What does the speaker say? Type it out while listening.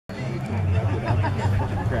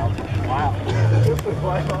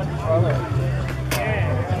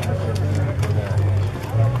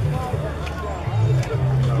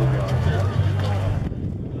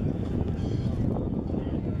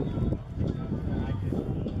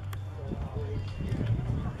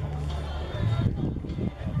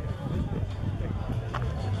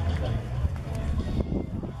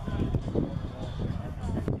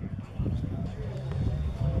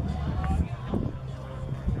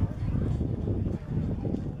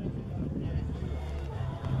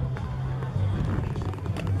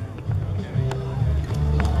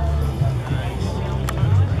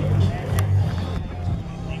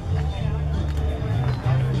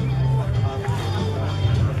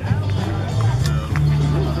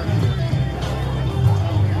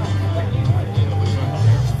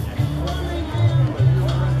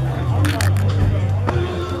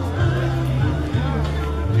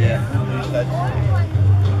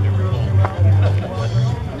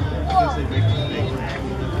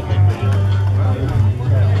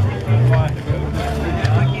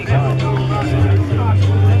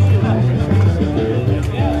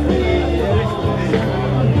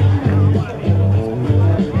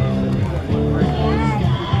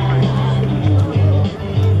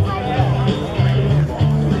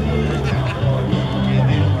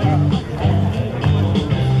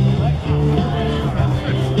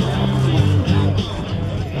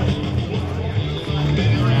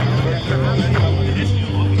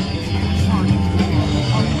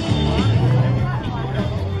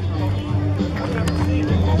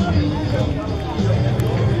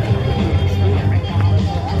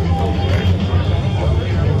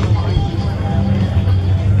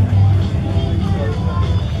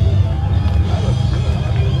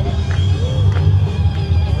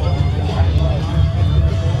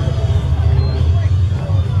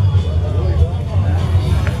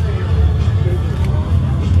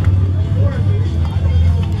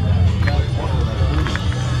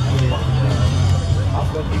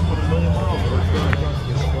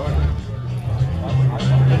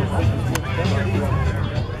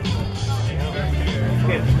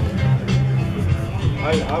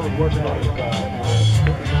I was working on it.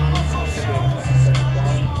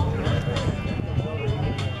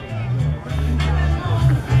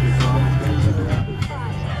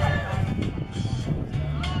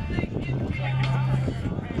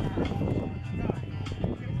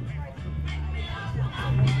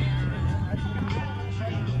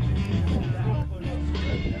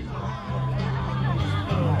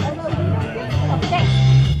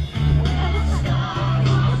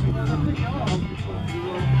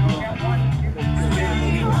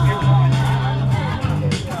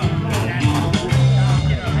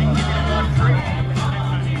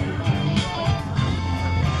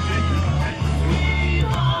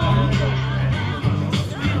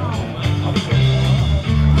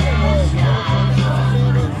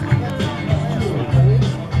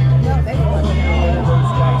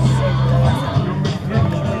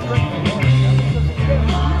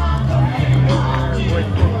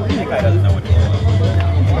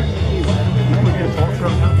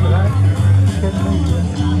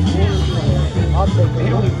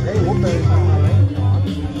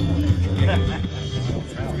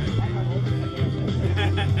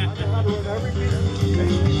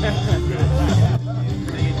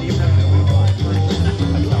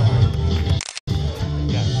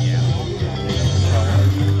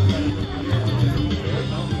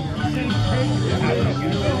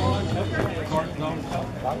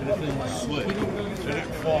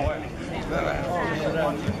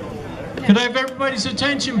 Could I have everybody's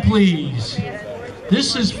attention, please?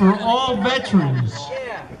 This is for all veterans.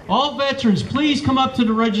 All veterans, please come up to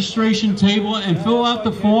the registration table and fill out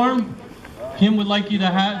the form. Kim would like you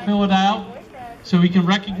to fill it out so we can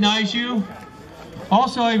recognize you.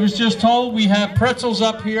 Also, I was just told we have pretzels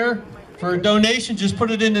up here for a donation. Just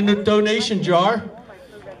put it in the donation jar.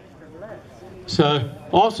 So,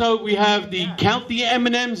 also we have the count the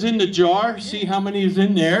M&Ms in the jar. See how many is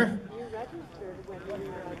in there.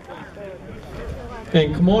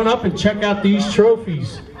 And come on up and check out these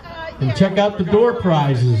trophies. And check out the door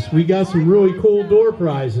prizes. We got some really cool door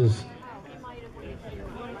prizes.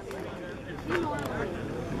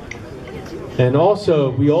 And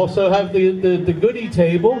also, we also have the goodie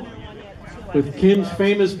table with Kim's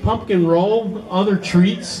famous pumpkin roll, other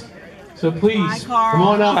treats. So please, come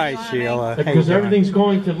on up. Hi, Sheila. Because everything's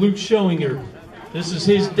going to Luke Schillinger. This is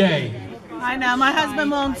his day. I know. My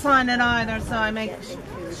husband won't sign it either, so I make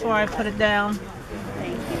sure I put it down.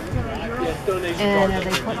 And are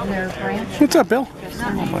they putting their branch? What's up, Bill?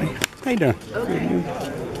 Hello, buddy. How you doing? Okay.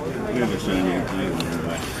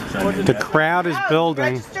 The crowd is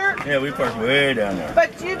building. Register Yeah, we parked way down there.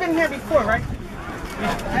 But you've been here before, right?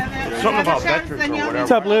 Something about veterans or whatever.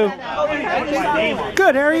 What's up, Lou?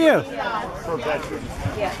 Good, how are you?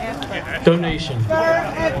 Donation.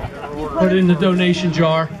 Put it in the donation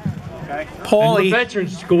jar. And the Paulie.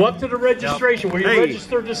 veterans, go up to the registration where you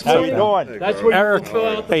registered this morning. That's where Eric, you will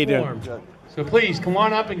fill out how you the doing? form. So please, come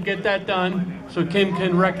on up and get that done so Kim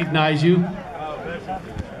can recognize you.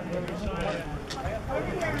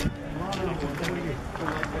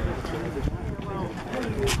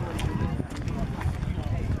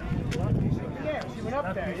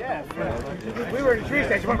 Up there, yeah. We were in the tree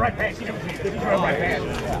station, went right past. She went right past.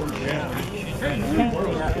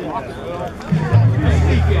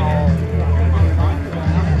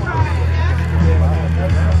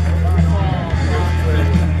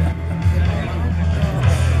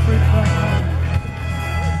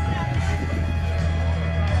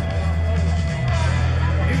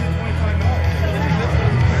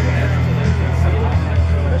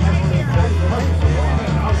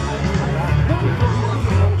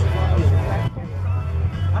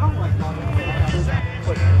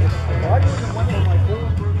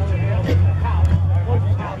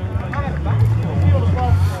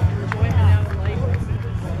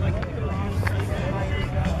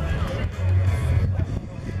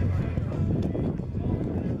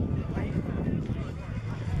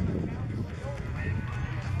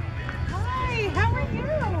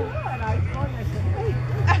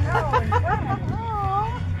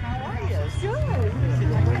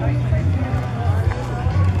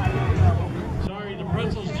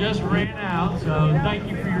 Just ran out, so thank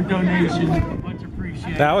you for your donation. Much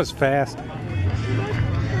appreciated. That was fast.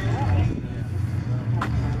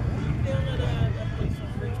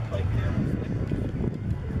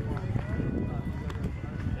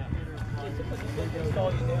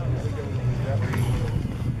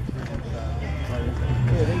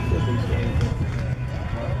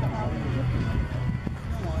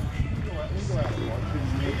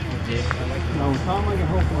 No, Tom, I can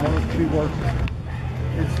hope for those to be working.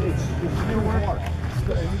 It's still work.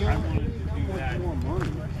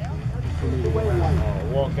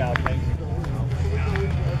 Walk out, thanks.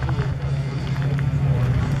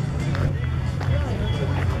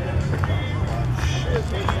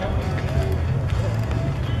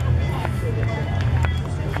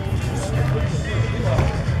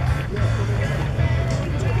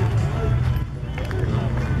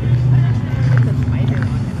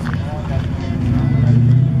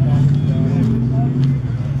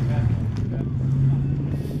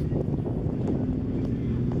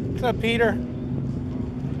 What's up, Peter?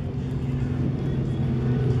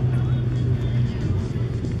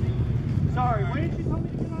 Sorry, why didn't you tell me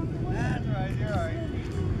to get on the way? That's right, you're all right.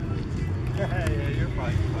 Yeah, you're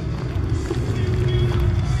fine, you're fine.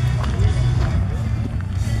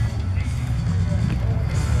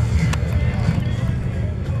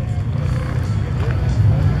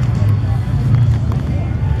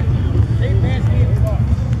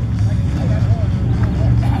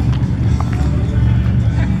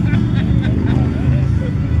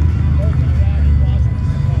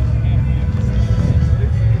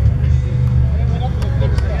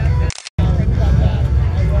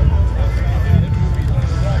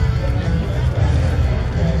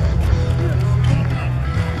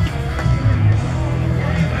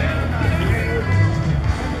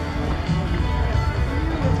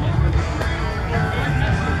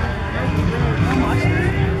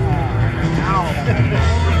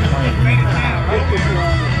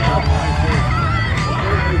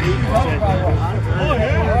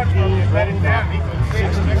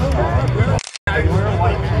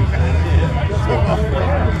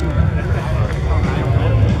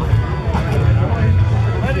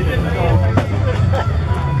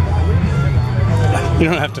 You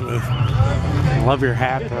don't have to move. I love your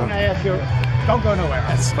hat, though. Don't go nowhere.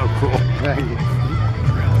 That's so cool.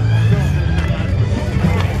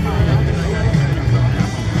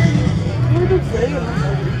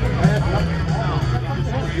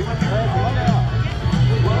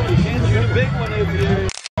 Big one over there.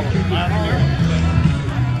 Remember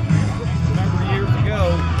years ago.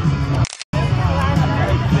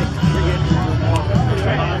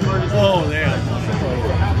 Oh, yeah.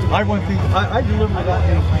 I went through. I delivered that.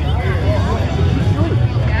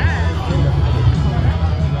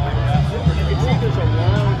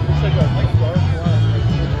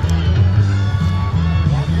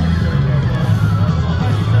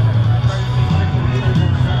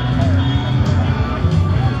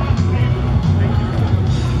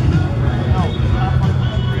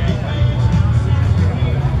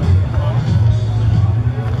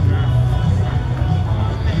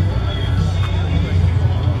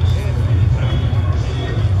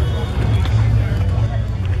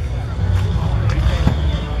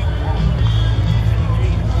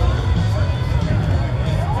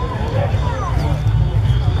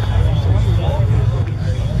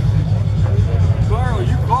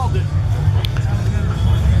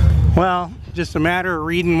 just a matter of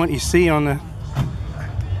reading what you see on the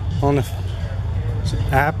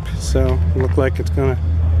app. So it looked like it's gonna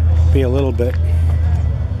be a little bit.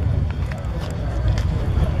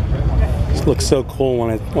 This looks so cool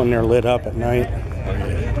when they're lit up at night.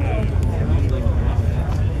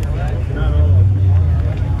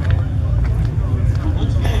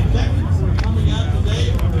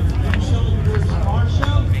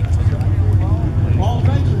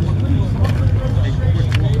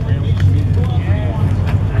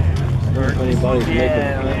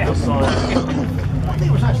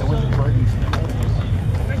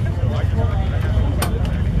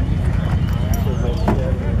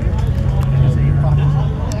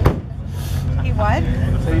 He what?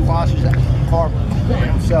 So he washes that car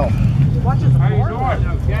himself. Watches the car?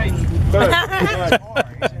 Okay.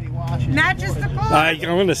 Not just the car. I'm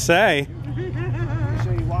gonna say. He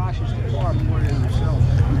said he washes the car more than himself.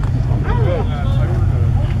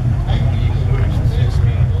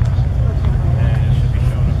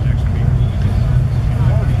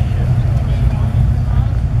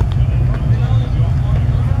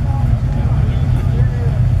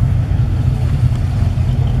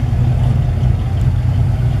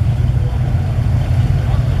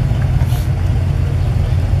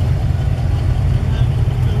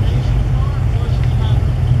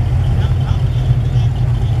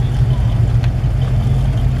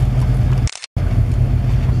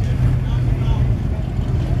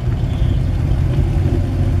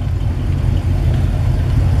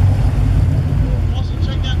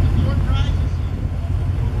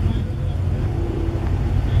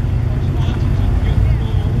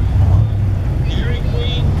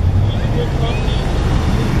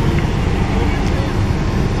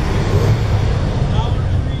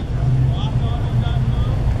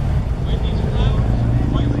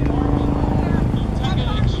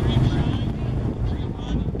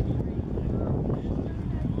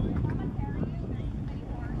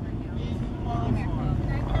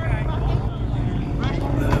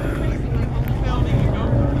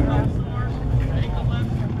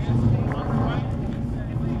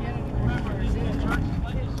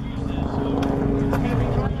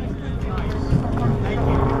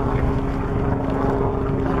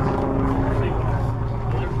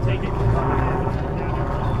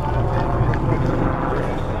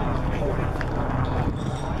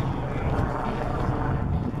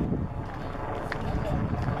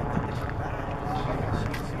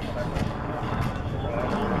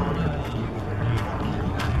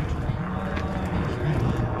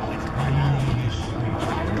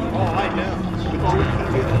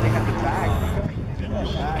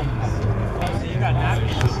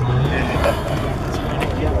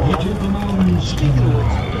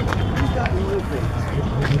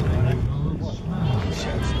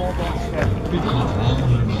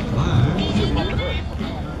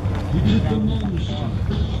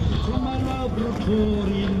 From my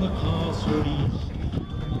laboratory in the castle east,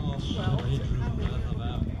 past the bedroom where the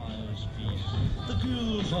vampires feast, the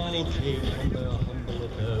ghouls all came from their humble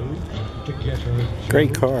abode to get a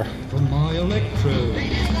Great car. from my electrode.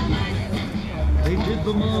 They did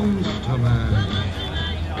the monster man.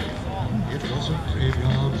 It was a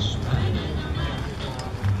graveyard span.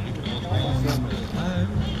 It was on the time.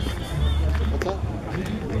 They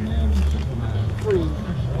did the monster man.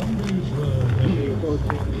 Zombies were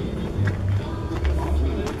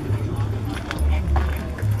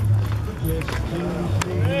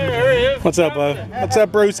What's up, bud? What's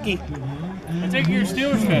up, broski? I take your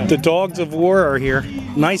Steelers fan. The dogs of war are here.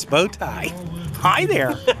 Nice bow tie. Hi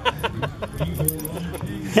there.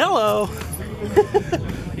 Hello.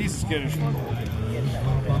 He's skittish.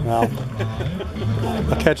 Well,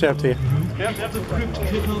 I'll catch up to you.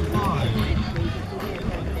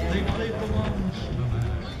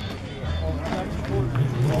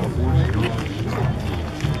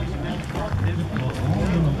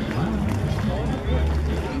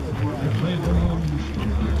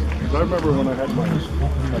 I remember when I had my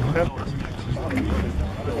pet.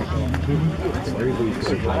 3 weeks.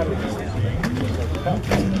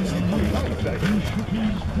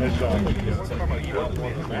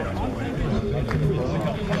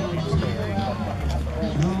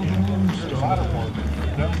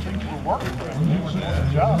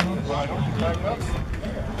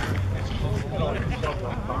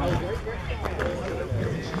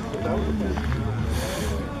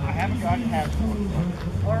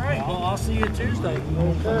 All right. Well, I'll see you Tuesday.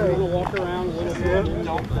 Okay. We'll walk around a little bit. Don't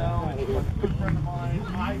know. A good friend of mine.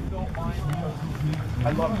 I don't mind.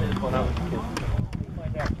 I loved his when I was a kid.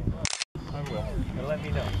 I will. And let me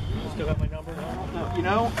know. You still have my number now? No. You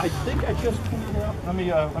know, I think I just. Let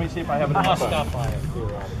me see if I have it. I'll stop by it.